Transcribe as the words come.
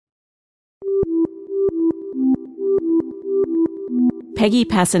Peggy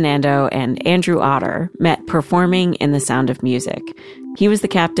Passanando and Andrew Otter met performing in The Sound of Music. He was the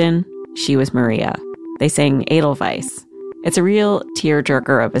captain, she was Maria. They sang Edelweiss. It's a real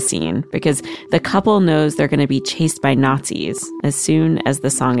tearjerker of a scene because the couple knows they're going to be chased by Nazis as soon as the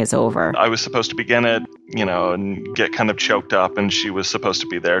song is over. I was supposed to begin it, and get kind of choked up, and she was supposed to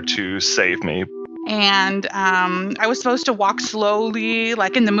be there to save me. And I was supposed to walk slowly,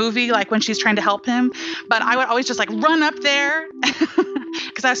 like in the movie, like when she's trying to help him. But I would always just run up there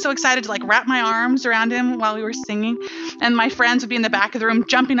because I was so excited to wrap my arms around him while we were singing. And my friends would be in the back of the room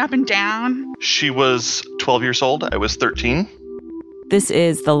jumping up and down. She was 12 years old. I was 13. This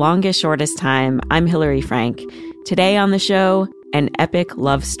is The Longest Shortest Time. I'm Hillary Frank. Today on the show, an epic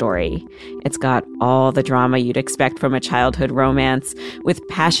love story. It's got all the drama you'd expect from a childhood romance, with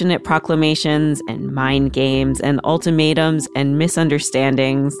passionate proclamations and mind games and ultimatums and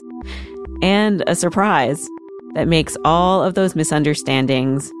misunderstandings. And a surprise that makes all of those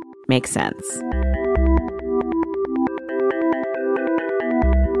misunderstandings make sense.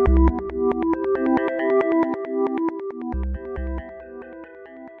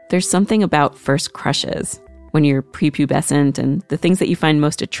 There's something about first crushes. When you're prepubescent and the things that you find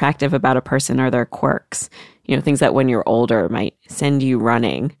most attractive about a person are their quirks. Things that when you're older might send you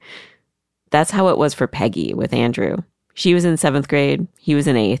running. That's how it was for Peggy with Andrew. She was in 7th grade. He was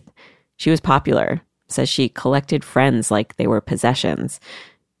in 8th. She was popular. Says she collected friends like they were possessions.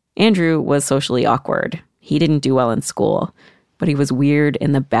 Andrew was socially awkward. He didn't do well in school, but he was weird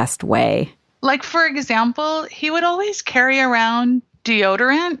in the best way. For example, he would always carry around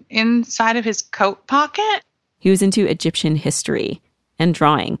deodorant inside of his coat pocket. He was into Egyptian history and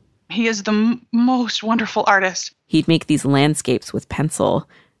drawing. He is the most wonderful artist. He'd make these landscapes with pencil,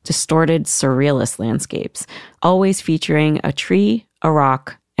 distorted surrealist landscapes, always featuring a tree, a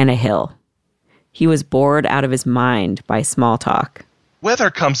rock, and a hill. He was bored out of his mind by small talk. Weather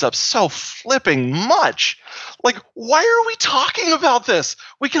comes up so flipping much. Why are we talking about this?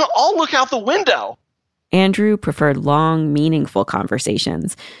 We can all look out the window. Andrew preferred long, meaningful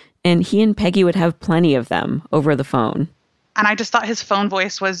conversations, and he and Peggy would have plenty of them over the phone. And I just thought his phone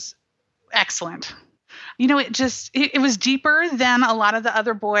voice was excellent. It was deeper than a lot of the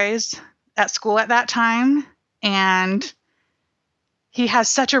other boys at school at that time. And he has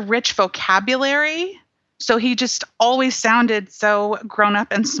such a rich vocabulary. So he just always sounded so grown up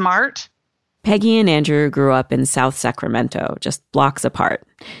and smart. Peggy and Andrew grew up in South Sacramento, just blocks apart.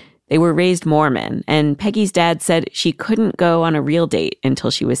 They were raised Mormon, and Peggy's dad said she couldn't go on a real date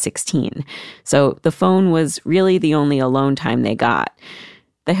until she was 16. So the phone was really the only alone time they got.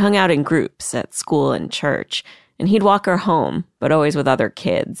 They hung out in groups at school and church, and he'd walk her home, but always with other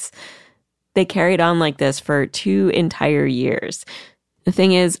kids. They carried on like this for 2 entire years. The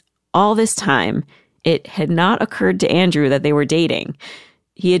thing is, all this time, it had not occurred to Andrew that they were dating.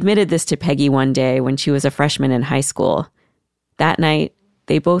 He admitted this to Peggy one day when she was a freshman in high school. That night,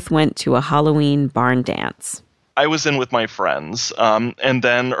 they both went to a Halloween barn dance. I was in with my friends, and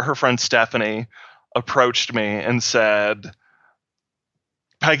then her friend Stephanie approached me and said,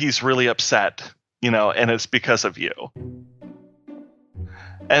 Peggy's really upset, and it's because of you.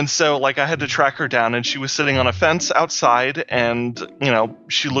 And so, I had to track her down, and she was sitting on a fence outside, and,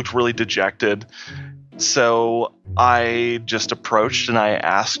 she looked really dejected. So I just approached and I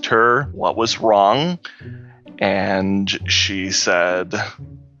asked her what was wrong. And she said,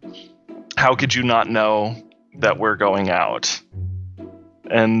 how could you not know that we're going out?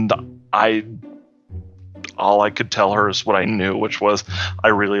 And all I could tell her is what I knew, which was I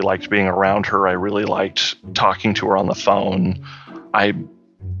really liked being around her. I really liked talking to her on the phone. I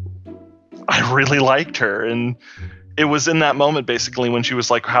really liked her. And it was in that moment, basically, when she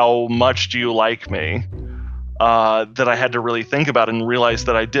was like, how much do you like me? That I had to really think about and realize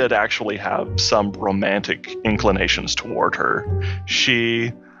that I did actually have some romantic inclinations toward her.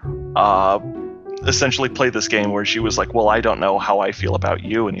 She essentially played this game where she was like, well, I don't know how I feel about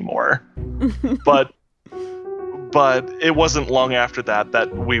you anymore. But it wasn't long after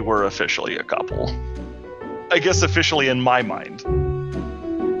that we were officially a couple. I guess officially in my mind.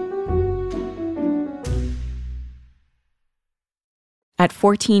 At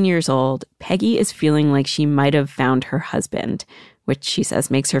 14 years old, Peggy is feeling like she might have found her husband, which she says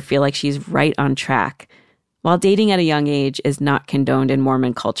makes her feel like she's right on track. While dating at a young age is not condoned in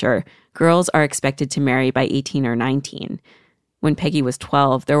Mormon culture, girls are expected to marry by 18 or 19. When Peggy was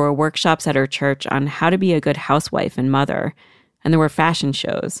 12, there were workshops at her church on how to be a good housewife and mother, and there were fashion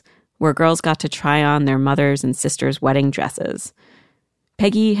shows where girls got to try on their mothers' and sisters' wedding dresses.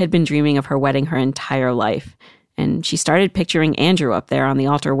 Peggy had been dreaming of her wedding her entire life, and she started picturing Andrew up there on the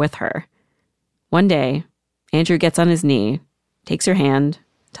altar with her. One day, Andrew gets on his knee takes her hand,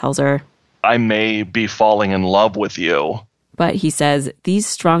 tells her, I may be falling in love with you. But he says these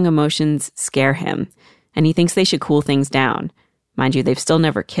strong emotions scare him, and he thinks they should cool things down. Mind you, they've still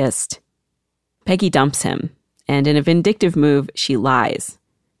never kissed. Peggy dumps him, and in a vindictive move, she lies.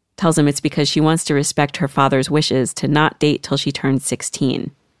 Tells him it's because she wants to respect her father's wishes to not date till she turns 16.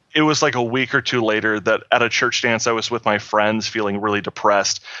 It was like a week or two later that at a church dance I was with my friends feeling really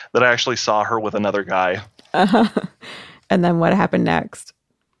depressed that I actually saw her with another guy. And then what happened next?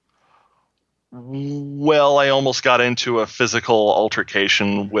 Well, I almost got into a physical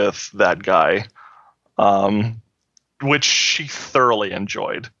altercation with that guy, which she thoroughly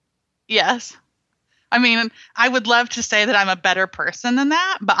enjoyed. Yes. I mean, I would love to say that I'm a better person than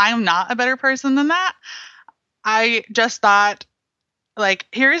that, but I'm not a better person than that. I just thought, like,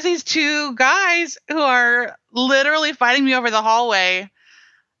 here's these two guys who are literally fighting me over the hallway.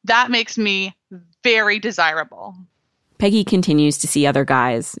 That makes me very desirable. Peggy continues to see other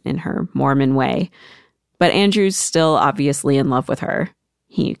guys in her Mormon way, but Andrew's still obviously in love with her.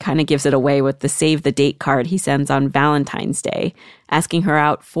 He kind of gives it away with the save the date card he sends on Valentine's Day, asking her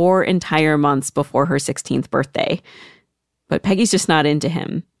out 4 entire months before her 16th birthday. But Peggy's just not into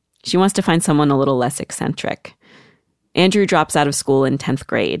him. She wants to find someone a little less eccentric. Andrew drops out of school in 10th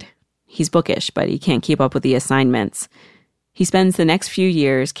grade. He's bookish, but he can't keep up with the assignments. He spends the next few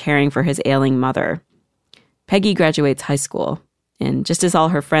years caring for his ailing mother. Peggy graduates high school, and just as all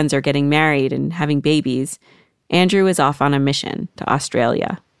her friends are getting married and having babies, Andrew is off on a mission to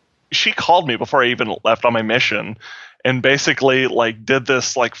Australia. She called me before I even left on my mission and basically did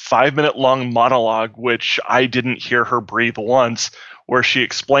this 5-minute long monologue, which I didn't hear her breathe once, where she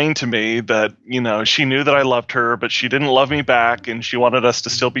explained to me that, she knew that I loved her, but she didn't love me back and she wanted us to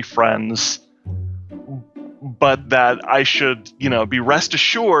still be friends. But that I should, be rest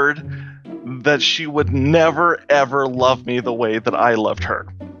assured that she would never, ever love me the way that I loved her.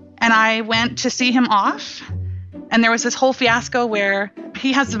 And I went to see him off. And there was this whole fiasco where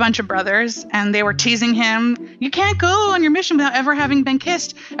he has a bunch of brothers and they were teasing him. You can't go on your mission without ever having been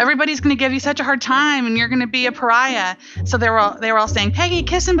kissed. Everybody's going to give you such a hard time and you're going to be a pariah. So they were all saying, Peggy,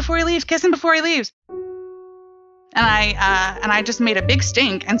 kiss him before he leaves, kiss him before he leaves. And I just made a big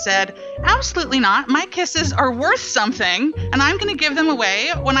stink and said, absolutely not. My kisses are worth something and I'm going to give them away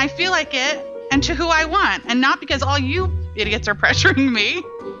when I feel like it and to who I want. And not because all you idiots are pressuring me.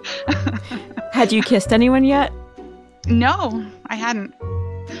 Had you kissed anyone yet? No, I hadn't.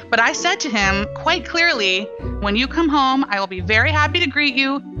 But I said to him quite clearly, when you come home, I will be very happy to greet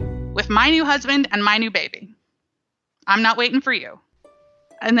you with my new husband and my new baby. I'm not waiting for you.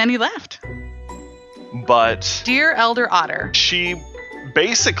 And then he left. But Dear Elder Otter. She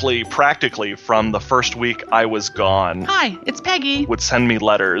basically, practically, from the first week I was gone. Hi, it's Peggy. Would send me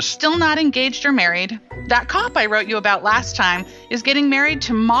letters. Still not engaged or married. That cop I wrote you about last time is getting married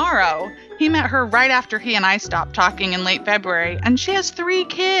tomorrow. He met her right after he and I stopped talking in late February, and she has 3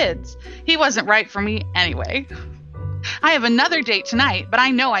 kids. He wasn't right for me anyway. I have another date tonight, but I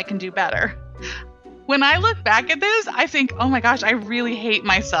know I can do better. When I look back at this, I think, oh my gosh, I really hate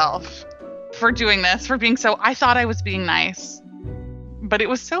myself for doing this, for being so, I thought I was being nice, but it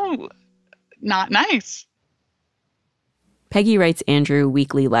was so not nice. Peggy writes Andrew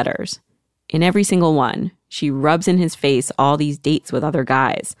weekly letters. In every single one, she rubs in his face all these dates with other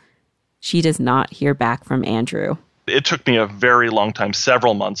guys. She does not hear back from Andrew. It took me a very long time,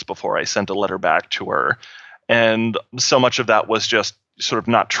 several months, before I sent a letter back to her. And so much of that was just sort of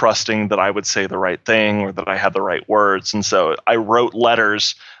not trusting that I would say the right thing or that I had the right words. And so I wrote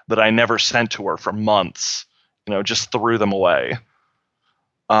letters that I never sent to her for months, just threw them away.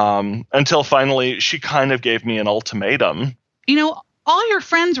 Until finally she kind of gave me an ultimatum. All your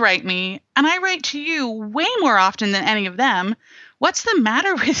friends write me, and I write to you way more often than any of them. What's the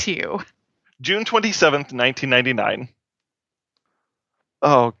matter with you? June 27th, 1999.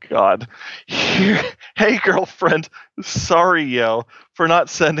 Oh, God. Hey, girlfriend. Sorry, yo, for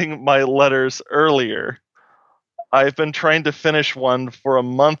not sending my letters earlier. I've been trying to finish one for a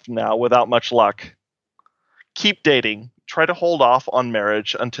month now without much luck. Keep dating. Try to hold off on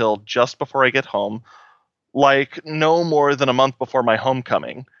marriage until just before I get home. No more than a month before my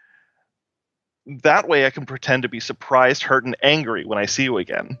homecoming. That way I can pretend to be surprised, hurt, and angry when I see you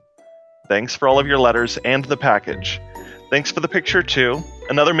again. Thanks for all of your letters and the package. Thanks for the picture, too.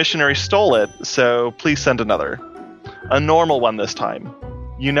 Another missionary stole it, so please send another. A normal one this time.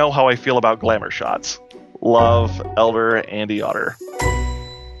 You know how I feel about glamour shots. Love, Elder Andy Otter.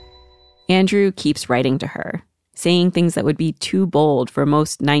 Andrew keeps writing to her, saying things that would be too bold for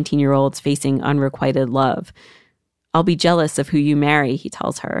most 19-year-olds facing unrequited love. I'll be jealous of who you marry, he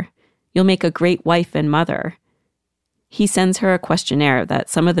tells her. You'll make a great wife and mother. He sends her a questionnaire that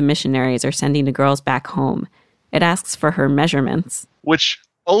some of the missionaries are sending to girls back home. It asks for her measurements. Which,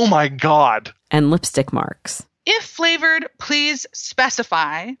 oh my God. And lipstick marks. If flavored, please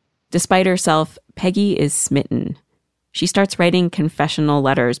specify. Despite herself, Peggy is smitten. She starts writing confessional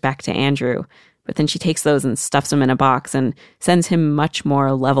letters back to Andrew, but then she takes those and stuffs them in a box and sends him much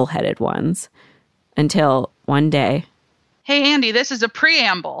more level-headed ones. Until one day... Hey, Andy, this is a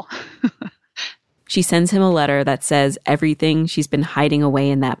preamble. She sends him a letter that says everything she's been hiding away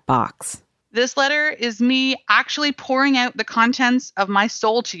in that box. This letter is me actually pouring out the contents of my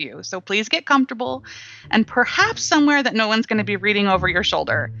soul to you, so please get comfortable, and perhaps somewhere that no one's going to be reading over your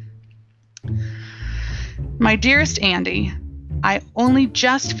shoulder. My dearest Andy, I only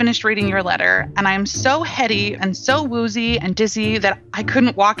just finished reading your letter, and I'm so heady and so woozy and dizzy that I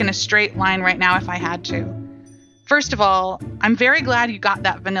couldn't walk in a straight line right now if I had to. First of all, I'm very glad you got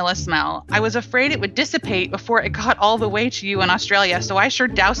that vanilla smell. I was afraid it would dissipate before it got all the way to you in Australia, so I sure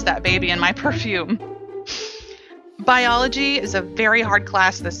doused that baby in my perfume. Biology is a very hard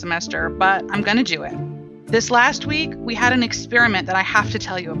class this semester, but I'm going to do it. This last week, we had an experiment that I have to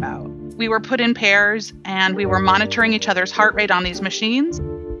tell you about. We were put in pairs, and we were monitoring each other's heart rate on these machines.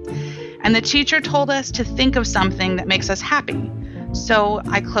 And the teacher told us to think of something that makes us happy. So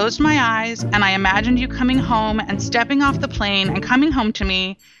I closed my eyes, and I imagined you coming home and stepping off the plane and coming home to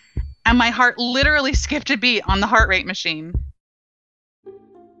me, and my heart literally skipped a beat on the heart rate machine.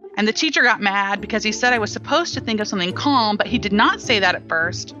 And the teacher got mad because he said I was supposed to think of something calm, but he did not say that at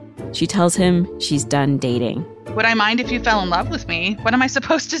first. She tells him she's done dating. Would I mind if you fell in love with me? What am I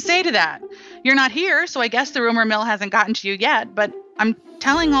supposed to say to that? You're not here, so I guess the rumor mill hasn't gotten to you yet, but I'm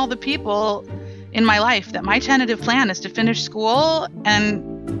telling all the people in my life that my tentative plan is to finish school,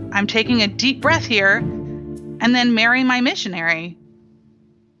 and I'm taking a deep breath here and then marry my missionary.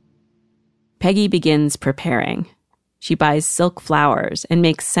 Peggy begins preparing. She buys silk flowers and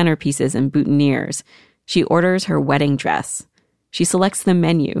makes centerpieces and boutonnieres. She orders her wedding dress. She selects the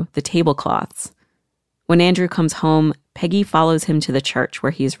menu, the tablecloths. When Andrew comes home, Peggy follows him to the church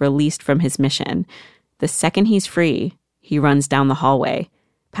where he's released from his mission. The second he's free, he runs down the hallway,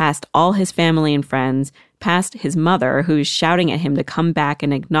 past all his family and friends, past his mother, who's shouting at him to come back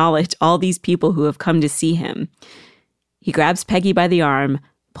and acknowledge all these people who have come to see him. He grabs Peggy by the arm,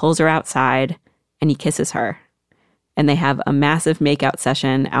 pulls her outside, and he kisses her. And they have a massive makeout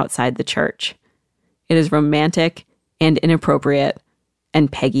session outside the church. It is romantic and inappropriate,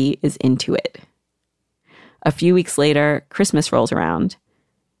 and Peggy is into it. A few weeks later, Christmas rolls around.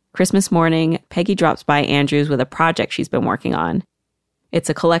 Christmas morning, Peggy drops by Andrew's with a project she's been working on. It's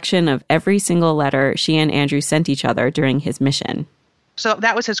a collection of every single letter she and Andrew sent each other during his mission. So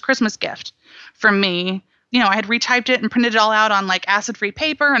that was his Christmas gift from me. You know, I had retyped it and printed it all out on like acid-free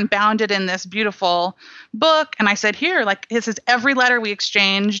paper and bound it in this beautiful book. And I said, here, like, this is every letter we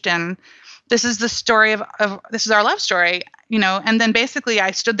exchanged. And this is the story of this is our love story, you know. And then basically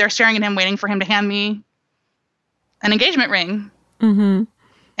I stood there staring at him, waiting for him to hand me an engagement ring. Mm-hmm.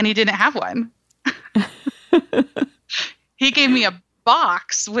 And he didn't have one. He gave me a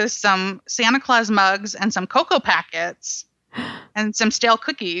box with some Santa Claus mugs and some cocoa packets and some stale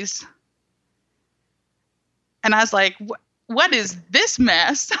cookies. And I was like, what is this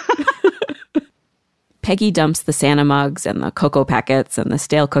mess? Peggy dumps the Santa mugs and the cocoa packets and the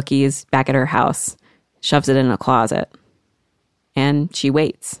stale cookies back at her house, shoves it in a closet, and she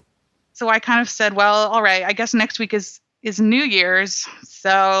waits. So I kind of said, well, all right, I guess next week is New Year's.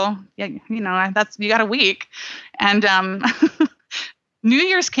 So, yeah, you know, you got a week. And New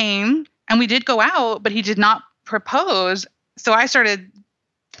Year's came and we did go out, but he did not propose. So I started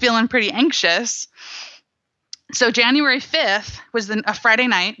feeling pretty anxious. So January 5th was a Friday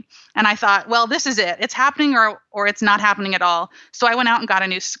night, and I thought, well, this is it. It's happening or it's not happening at all. So I went out and got a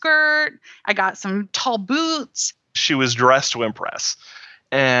new skirt. I got some tall boots. She was dressed to impress.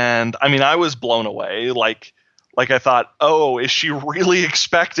 And I mean, I was blown away. Like I thought, oh, is she really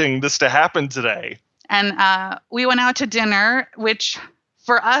expecting this to happen today? And we went out to dinner, which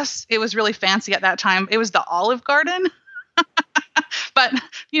for us, it was really fancy at that time. It was the Olive Garden. But,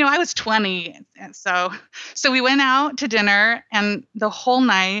 you know, I was 20. So we went out to dinner, and the whole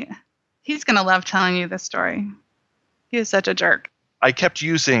night, he's going to love telling you this story. He is such a jerk. I kept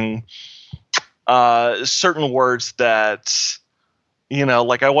using certain words that, you know,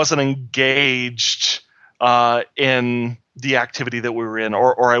 like I wasn't engaged in the activity that we were in,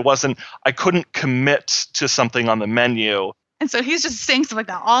 or I couldn't commit to something on the menu. And so he's just saying stuff like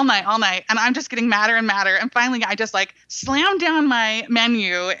that all night. And I'm just getting madder and madder. And finally I just like slammed down my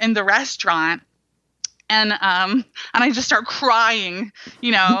menu in the restaurant. And I just start crying,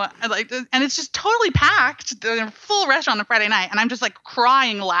 and it's just totally packed. They're a full restaurant on a Friday night, and I'm just like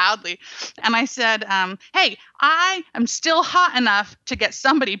crying loudly. And I said, hey, I am still hot enough to get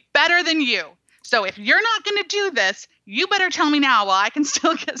somebody better than you. So if you're not going to do this, you better tell me now while I can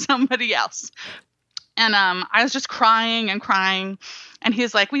still get somebody else. And I was just crying and crying. And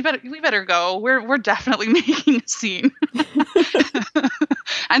he's like, we better go. We're definitely making a scene.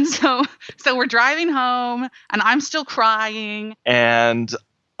 And so we're driving home, and I'm still crying. And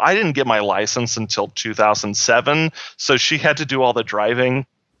I didn't get my license until 2007, so she had to do all the driving.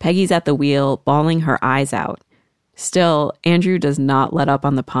 Peggy's at the wheel, bawling her eyes out. Still, Andrew does not let up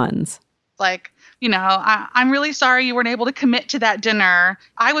on the puns. Like, I'm really sorry you weren't able to commit to that dinner.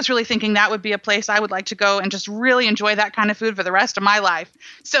 I was really thinking that would be a place I would like to go and just really enjoy that kind of food for the rest of my life.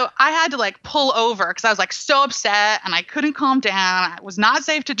 So I had to like pull over because I was like so upset and I couldn't calm down. It was not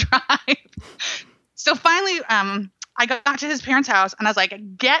safe to drive. So finally, I got to his parents' house and I was like,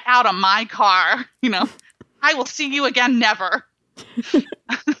 get out of my car. I will see you again, never.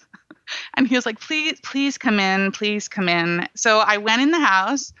 And he was like, please come in. Please come in. So I went in the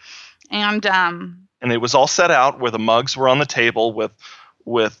house. And it was all set out where the mugs were on the table with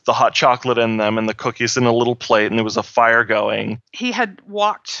the hot chocolate in them and the cookies in a little plate, and there was a fire going. He had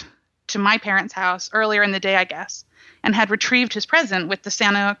walked to my parents' house earlier in the day, I guess, and had retrieved his present with the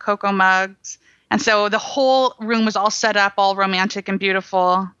Santa cocoa mugs. And so the whole room was all set up, all romantic and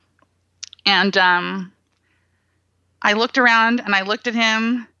beautiful. And I looked around and I looked at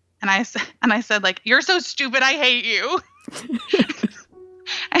him and I said, like, you're so stupid, I hate you.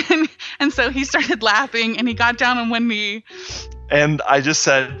 And so he started laughing, and he got down on one knee. And I just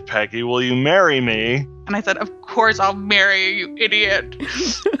said, Peggy, will you marry me? And I said, of course I'll marry you, idiot.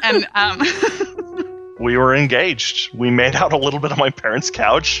 And we were engaged. We made out a little bit on my parents'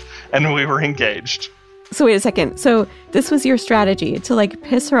 couch, and we were engaged. So wait a second. So this was your strategy, to like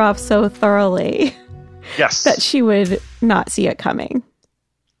piss her off so thoroughly yes, that she would not see it coming.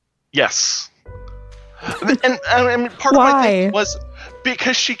 Yes. And part Why? of my thing was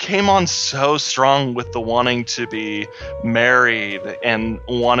because she came on so strong with the wanting to be married and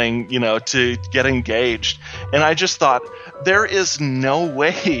wanting, to get engaged. And I just thought, there is no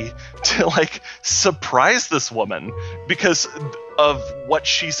way to like surprise this woman because of what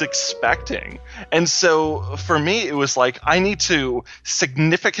she's expecting. And so for me, it was like, I need to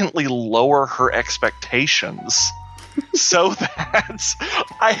significantly lower her expectations so that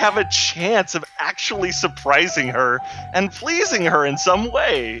I have a chance of actually surprising her and pleasing her in some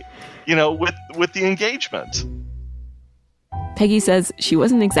way, with the engagement. Peggy says she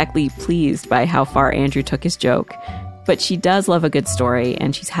wasn't exactly pleased by how far Andrew took his joke, but she does love a good story,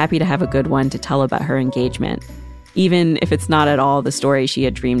 and she's happy to have a good one to tell about her engagement, even if it's not at all the story she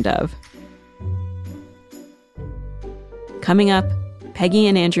had dreamed of. Coming up, Peggy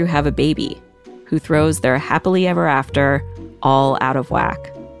and Andrew have a baby who throws their happily ever after all out of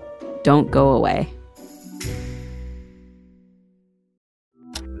whack. Don't go away.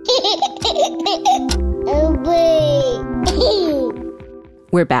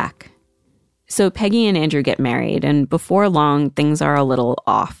 We're back. So Peggy and Andrew get married, and before long, things are a little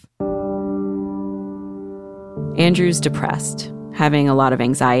off. Andrew's depressed, having a lot of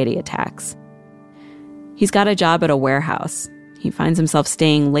anxiety attacks. He's got a job at a warehouse. He finds himself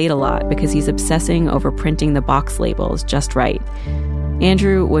staying late a lot because he's obsessing over printing the box labels just right.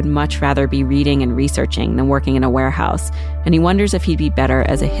 Andrew would much rather be reading and researching than working in a warehouse, and he wonders if he'd be better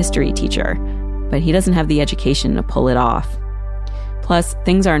as a history teacher, but he doesn't have the education to pull it off. Plus,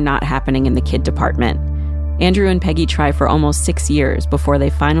 things are not happening in the kid department. Andrew and Peggy try for almost 6 years before they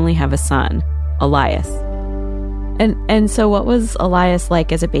finally have a son, Elias. And so what was Elias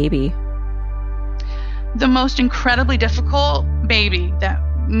like as a baby? The most incredibly difficult baby that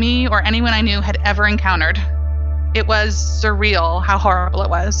me or anyone I knew had ever encountered. It was surreal how horrible it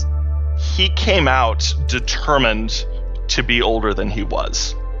was. He came out determined to be older than he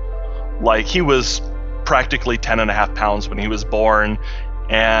was. Like, he was practically 10 and a half pounds when he was born,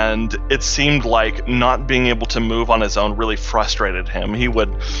 and it seemed like not being able to move on his own really frustrated him. He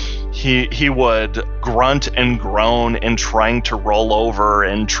would grunt and groan in trying to roll over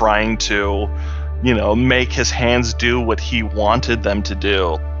and trying to, make his hands do what he wanted them to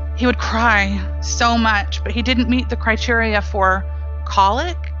do. He would cry so much, but he didn't meet the criteria for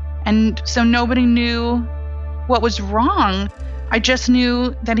colic, and so nobody knew what was wrong. I just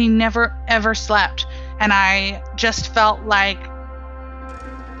knew that he never, ever slept, and I just felt like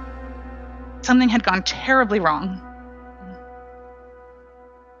something had gone terribly wrong.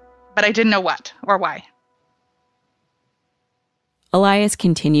 But I didn't know what or why. Elias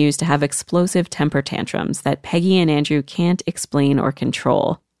continues to have explosive temper tantrums that Peggy and Andrew can't explain or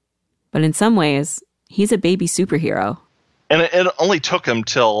control. But in some ways, he's a baby superhero. And it only took him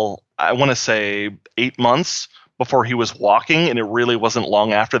till, I want to say, 8 months before he was walking, and it really wasn't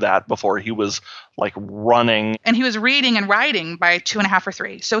long after that before he was, like, running. And he was reading and writing by 2.5 or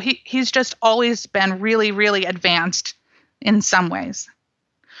 3. So he's just always been really, really advanced in some ways.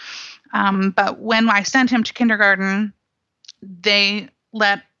 But when I sent him to kindergarten, they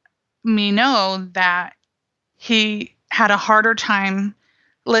let me know that he had a harder time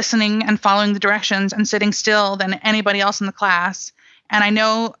listening and following the directions and sitting still than anybody else in the class. And I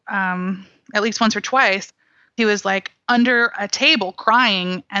know at least once or twice, he was like under a table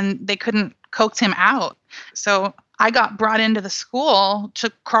crying and they couldn't coax him out. So I got brought into the school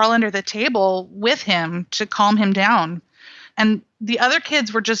to crawl under the table with him to calm him down. And the other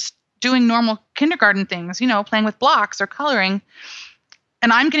kids were just doing normal kindergarten things, playing with blocks or coloring.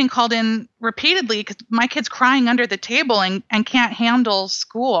 And I'm getting called in repeatedly because my kid's crying under the table and can't handle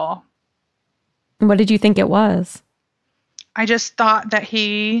school. What did you think it was? I just thought that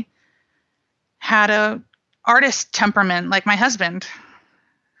he had a artist temperament like my husband,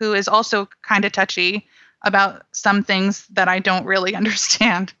 who is also kind of touchy about some things that I don't really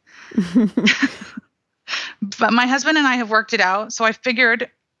understand. But my husband and I have worked it out, so I figured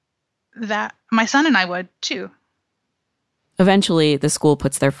that my son and I would too. Eventually, the school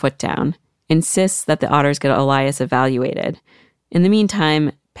puts their foot down, insists that the Otters get Elias evaluated. In the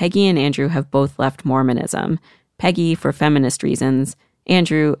meantime, Peggy and Andrew have both left Mormonism. Peggy for feminist reasons.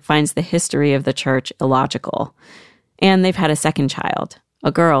 Andrew finds the history of the church illogical. And they've had a second child,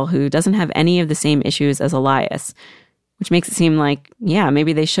 a girl who doesn't have any of the same issues as Elias, which makes it seem like, yeah,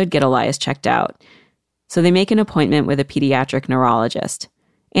 maybe they should get Elias checked out. So they make an appointment with a pediatric neurologist.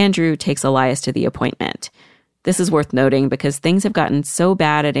 Andrew takes Elias to the appointment. This is worth noting because things have gotten so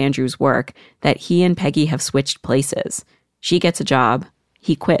bad at Andrew's work that he and Peggy have switched places. She gets a job.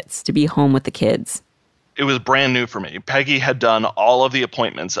 He quits to be home with the kids. It was brand new for me. Peggy had done all of the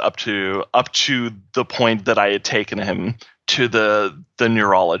appointments up to the point that I had taken him to the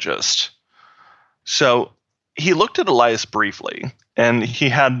neurologist. So he looked at Elias briefly, and he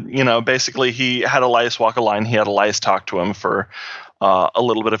had, basically he had Elias walk a line. He had Elias talk to him for a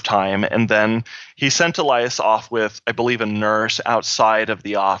little bit of time. And then he sent Elias off with, I believe, a nurse outside of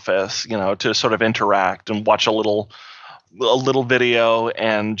the office, to sort of interact and watch a little video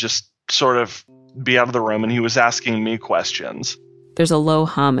and just sort of be out of the room. And he was asking me questions. There's a low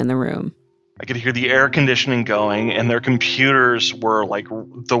hum in the room. I could hear the air conditioning going, and their computers were like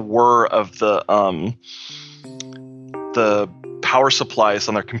the whir of the power supplies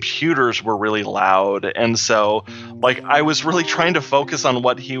on their computers were really loud. And so, I was really trying to focus on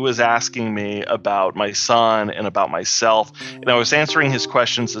what he was asking me about my son and about myself. And I was answering his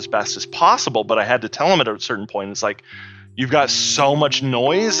questions as best as possible, but I had to tell him at a certain point, it's like, you've got so much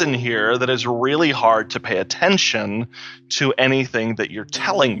noise in here that it's really hard to pay attention to anything that you're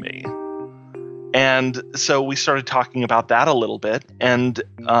telling me. And so we started talking about that a little bit, and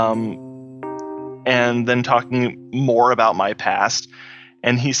then talking more about my past.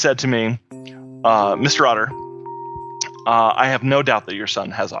 And he said to me, Mr. Otter, I have no doubt that your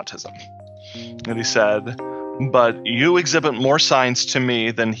son has autism. And he said, but you exhibit more signs to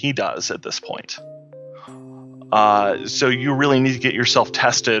me than he does at this point. So you really need to get yourself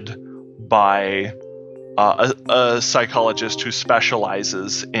tested by a psychologist who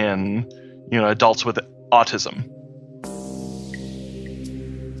specializes in, adults with autism.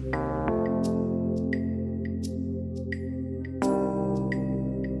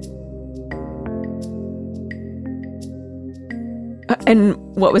 And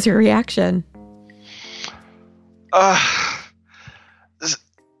what was your reaction?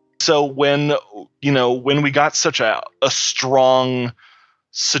 So when we got such a strong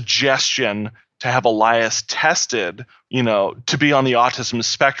suggestion to have Elias tested, to be on the autism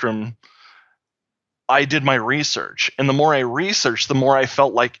spectrum, I did my research. And the more I researched, the more I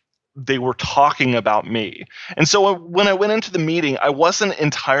felt like they were talking about me. And so when I went into the meeting, I wasn't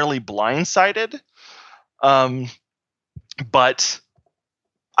entirely blindsided. But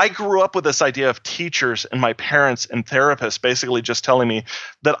I grew up with this idea of teachers and my parents and therapists basically just telling me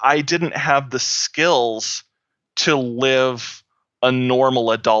that I didn't have the skills to live a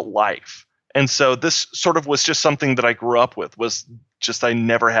normal adult life. And so this sort of was just something that I grew up with, was just I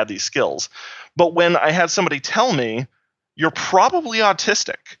never had these skills. But when I had somebody tell me, you're probably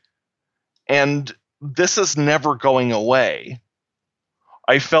autistic and this is never going away,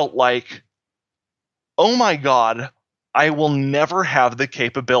 I felt like, oh my God, I will never have the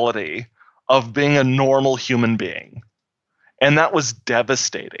capability of being a normal human being. And that was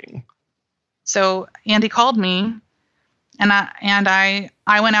devastating. So Andy called me, and I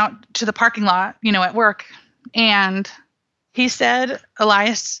went out to the parking lot, at work, and he said,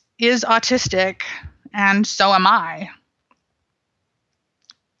 Elias is autistic, and so am I.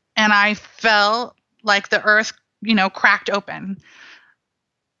 And I felt like the earth, cracked open.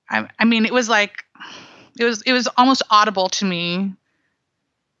 I mean, it was like, it was almost audible to me,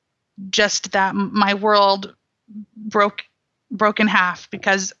 just that my world broke in half,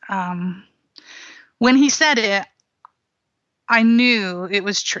 because when he said it, I knew it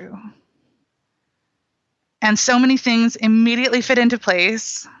was true. And so many things immediately fit into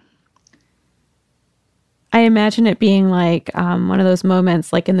place. I imagine it being like one of those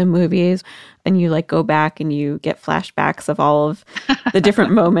moments like in the movies, and you like go back and you get flashbacks of all of the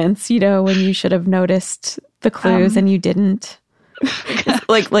different moments, when you should have noticed the clues and you didn't.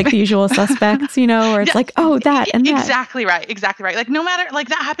 like the usual suspects, where it's like, oh, that and that. Exactly right. Like no matter, like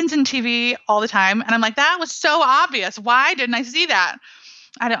that happens in TV all the time. And I'm like, that was so obvious. Why didn't I see that?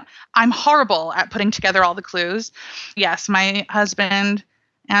 I'm horrible at putting together all the clues. Yes, my husband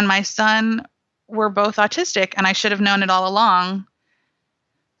and my son were both autistic, and I should have known it all along.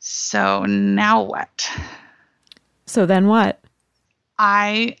 So now what? So then what?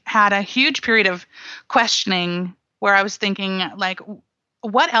 I had a huge period of questioning where I was thinking, like,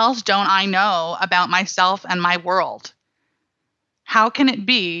 what else don't I know about myself and my world? How can it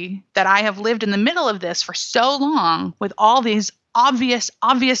be that I have lived in the middle of this for so long with all these obvious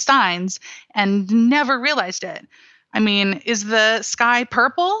signs and never realized it? I mean, is the sky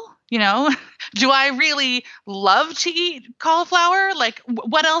purple? Do I really love to eat cauliflower? Like,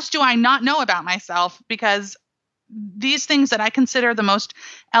 what else do I not know about myself? Because these things that I consider the most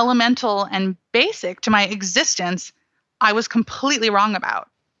elemental and basic to my existence, I was completely wrong about.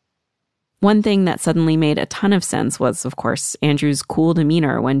 One thing that suddenly made a ton of sense was, of course, Andrew's cool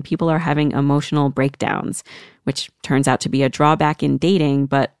demeanor when people are having emotional breakdowns, which turns out to be a drawback in dating,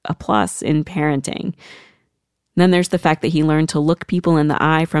 but a plus in parenting. Then there's the fact that he learned to look people in the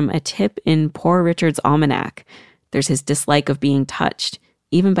eye from a tip in Poor Richard's Almanac. There's his dislike of being touched,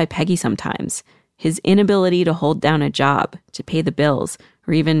 even by Peggy sometimes. His inability to hold down a job, to pay the bills,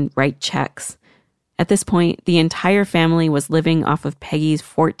 or even write checks. At this point, the entire family was living off of Peggy's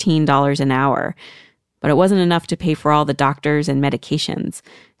 $14 an hour. But it wasn't enough to pay for all the doctors and medications.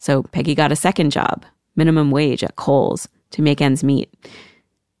 So Peggy got a second job, minimum wage at Kohl's, to make ends meet.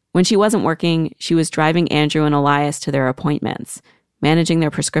 When she wasn't working, she was driving Andrew and Elias to their appointments, managing their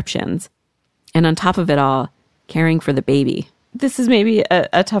prescriptions, and on top of it all, caring for the baby. This is maybe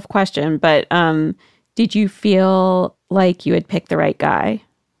a tough question, but did you feel like you had picked the right guy?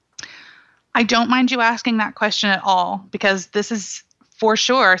 I don't mind you asking that question at all, because this is for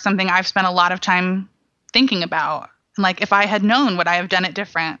sure something I've spent a lot of time thinking about. Like, if I had known, would I have done it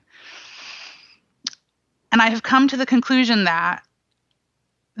different? And I have come to the conclusion that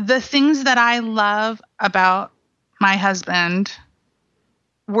the things that I love about my husband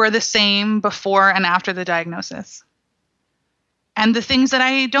were the same before and after the diagnosis. And the things that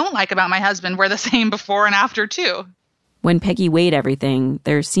I don't like about my husband were the same before and after, too. When Peggy weighed everything,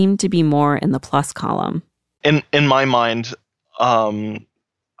 there seemed to be more in the plus column. In my mind,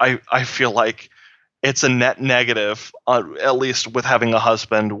 I feel like it's a net negative, at least with having a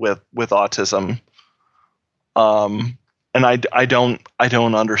husband with autism. And I don't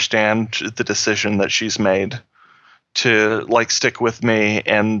understand the decision that she's made to like stick with me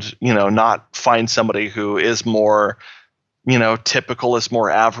and, not find somebody who is more, typical, is more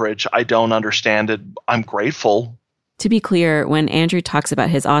average. I don't understand it. I'm grateful. To be clear, when Andrew talks about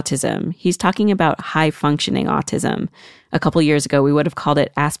his autism, he's talking about high-functioning autism. A couple years ago, we would have called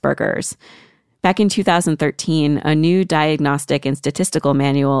it Asperger's. Back in 2013, a new diagnostic and statistical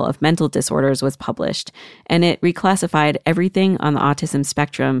manual of mental disorders was published, and it reclassified everything on the autism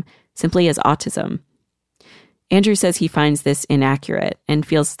spectrum simply as autism. Andrew says he finds this inaccurate and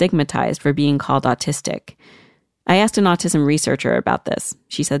feels stigmatized for being called autistic. I asked an autism researcher about this.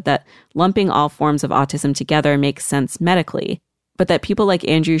 She said that lumping all forms of autism together makes sense medically, but that people like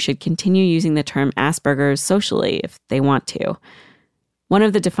Andrew should continue using the term Asperger's socially if they want to. One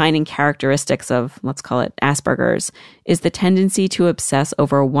of the defining characteristics of, let's call it Asperger's, is the tendency to obsess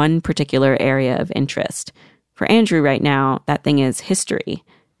over one particular area of interest. For Andrew right now, that thing is history.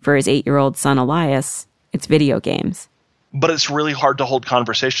 For his 8-year-old son Elias, it's video games. But it's really hard to hold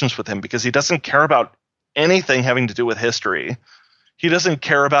conversations with him because he doesn't care about anything having to do with history. He doesn't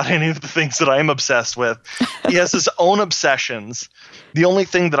care about any of the things that I'm obsessed with. He has his own obsessions. The only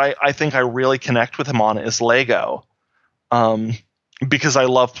thing that I think I really connect with him on is Lego. Because I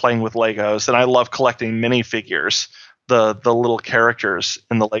love playing with Legos and I love collecting minifigures. the little characters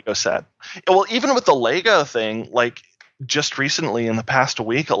in the Lego set. Well, even with the Lego thing, like just recently in the past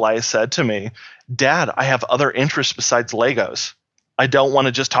week, Elias said to me, "Dad, I have other interests besides Legos. I don't want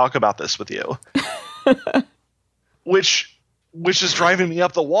to just talk about this with you." which is driving me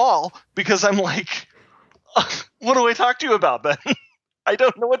up the wall, because I'm like, what do I talk to you about then? I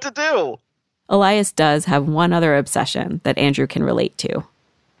don't know what to do. Elias does have one other obsession that Andrew can relate to.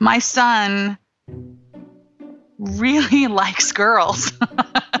 My son really likes girls.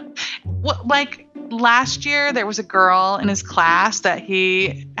 Like last year, there was a girl in his class that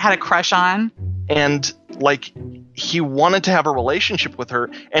he had a crush on. And like, he wanted to have a relationship with her,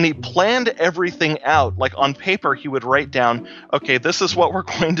 and he planned everything out. Like on paper, he would write down, okay, this is what we're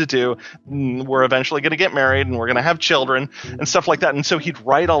going to do. We're eventually going to get married and we're going to have children and stuff like that. And so he'd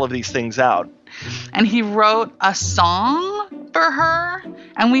write all of these things out. And he wrote a song for her,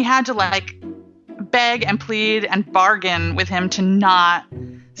 and we had to like beg and plead and bargain with him to not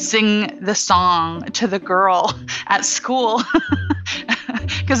sing the song to the girl at school.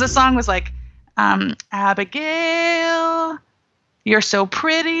 Because the song was like, Abigail, you're so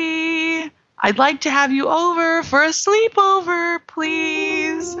pretty. I'd like to have you over for a sleepover,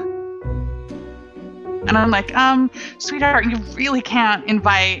 please. And I'm like, sweetheart, you really can't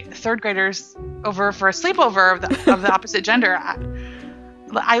invite third graders over for a sleepover of the opposite gender.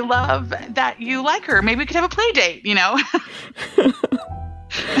 I love that you like her. Maybe we could have a play date, you know?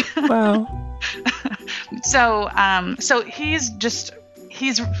 Wow. So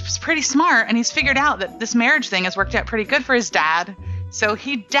he's pretty smart, and he's figured out that this marriage thing has worked out pretty good for his dad. So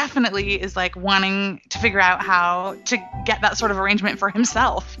he definitely is like wanting to figure out how to get that sort of arrangement for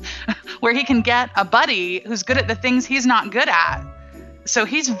himself, where he can get a buddy who's good at the things he's not good at. So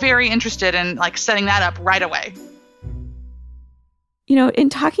he's very interested in like setting that up right away. You know, in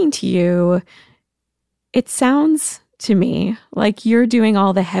talking to you, it sounds to me like you're doing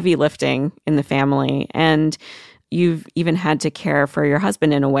all the heavy lifting in the family, and you've even had to care for your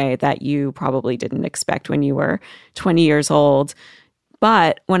husband in a way that you probably didn't expect when you were 20 years old.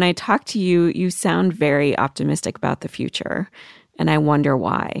 But when I talk to you, you sound very optimistic about the future, and I wonder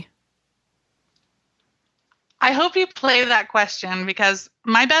why. I hope you play that question, because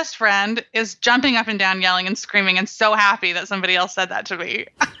my best friend is jumping up and down, yelling and screaming, and so happy that somebody else said that to me.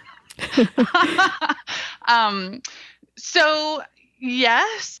 So,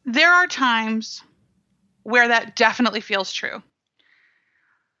 yes, there are times where that definitely feels true.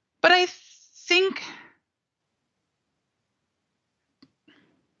 But I think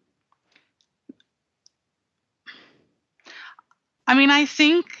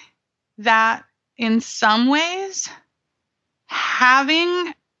that in some ways,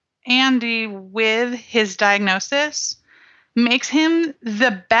 having Andy with his diagnosis makes him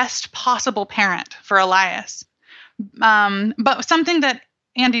the best possible parent for Elias. But something that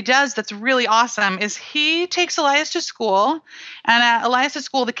Andy does that's really awesome is he takes Elias to school, and at Elias'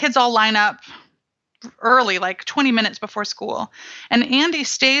 school, the kids all line up early, like 20 minutes before school. And Andy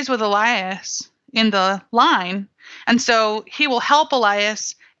stays with Elias in the line, and so he will help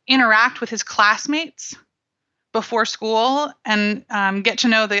Elias interact with his classmates before school and get to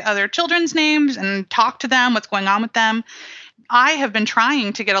know the other children's names and talk to them, what's going on with them. I have been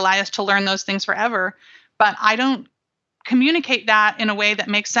trying to get Elias to learn those things forever, but I don't communicate that in a way that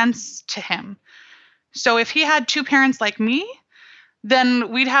makes sense to him. So if he had two parents like me,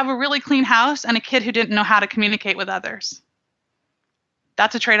 then we'd have a really clean house and a kid who didn't know how to communicate with others.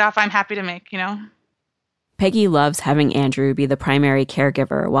 That's a trade-off I'm happy to make, you know? Peggy loves having Andrew be the primary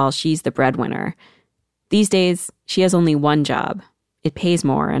caregiver while she's the breadwinner. These days, she has only one job. It pays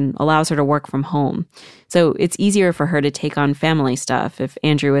more and allows her to work from home. So it's easier for her to take on family stuff if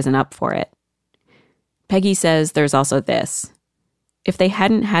Andrew isn't up for it. Peggy says there's also this. If they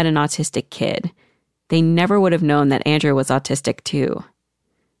hadn't had an autistic kid, they never would have known that Andrew was autistic too.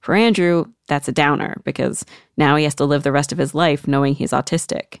 For Andrew, that's a downer because now he has to live the rest of his life knowing he's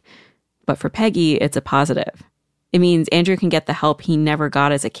autistic. But for Peggy, it's a positive. It means Andrew can get the help he never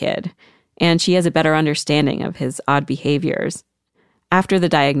got as a kid, and she has a better understanding of his odd behaviors. After the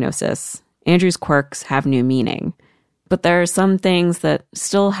diagnosis, Andrew's quirks have new meaning, but there are some things that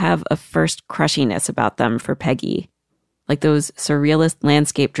still have a first crushiness about them for Peggy, like those surrealist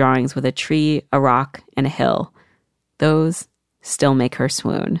landscape drawings with a tree, a rock, and a hill. Those still make her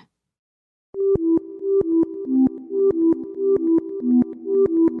swoon.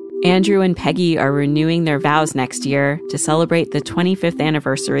 Andrew and Peggy are renewing their vows next year to celebrate the 25th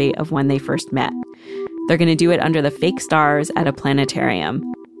anniversary of when they first met. They're going to do it under the fake stars at a planetarium.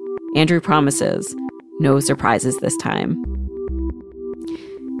 Andrew promises no surprises this time.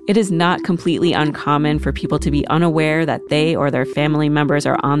 It is not completely uncommon for people to be unaware that they or their family members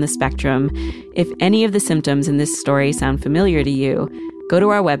are on the spectrum. If any of the symptoms in this story sound familiar to you, go to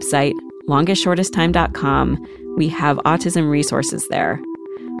our website, longestshortesttime.com. We have autism resources there.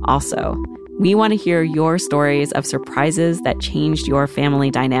 Also, we want to hear your stories of surprises that changed your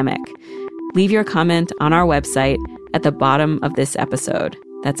family dynamic. Leave your comment on our website at the bottom of this episode.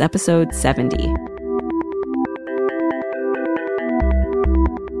 That's episode 70.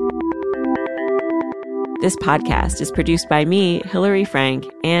 This podcast is produced by me, Hillary Frank,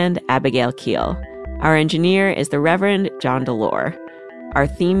 and Abigail Keel. Our engineer is the Reverend John Delore. Our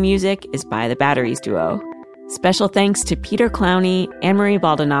theme music is by the Batteries Duo. Special thanks to Peter Clowney, Anne-Marie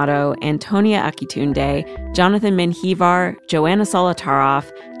Baldonado, Antonia Akitunde, Jonathan Menjivar, Joanna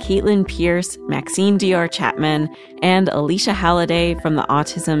Solitaroff, Caitlin Pierce, Maxine Dior Chapman, and Alicia Halliday from the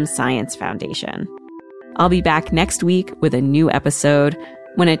Autism Science Foundation. I'll be back next week with a new episode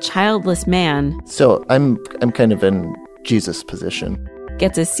when a childless man... So I'm kind of in Jesus' position.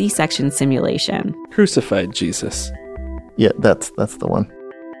 ...gets a C-section simulation. Crucified Jesus. Yeah, that's the one.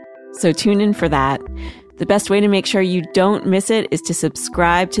 So tune in for that. The best way to make sure you don't miss it is to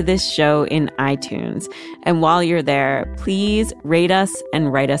subscribe to this show in iTunes. And while you're there, please rate us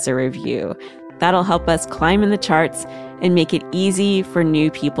and write us a review. That'll help us climb in the charts and make it easy for new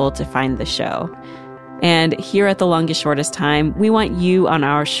people to find the show. And here at The Longest Shortest Time, we want you on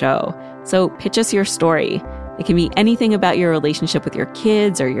our show. So pitch us your story. It can be anything about your relationship with your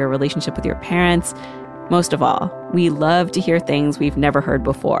kids or your relationship with your parents. Most of all, we love to hear things we've never heard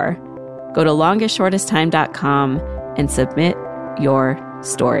before. Go to longestshortesttime.com and submit your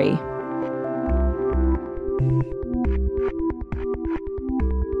story.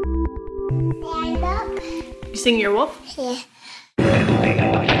 You sing Earwolf? Yeah.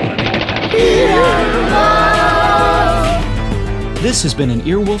 This has been an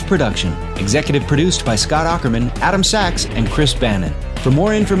Earwolf production, executive produced by Scott Aukerman, Adam Sachs, and Chris Bannon. For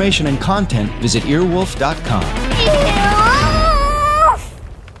more information and content, visit earwolf.com.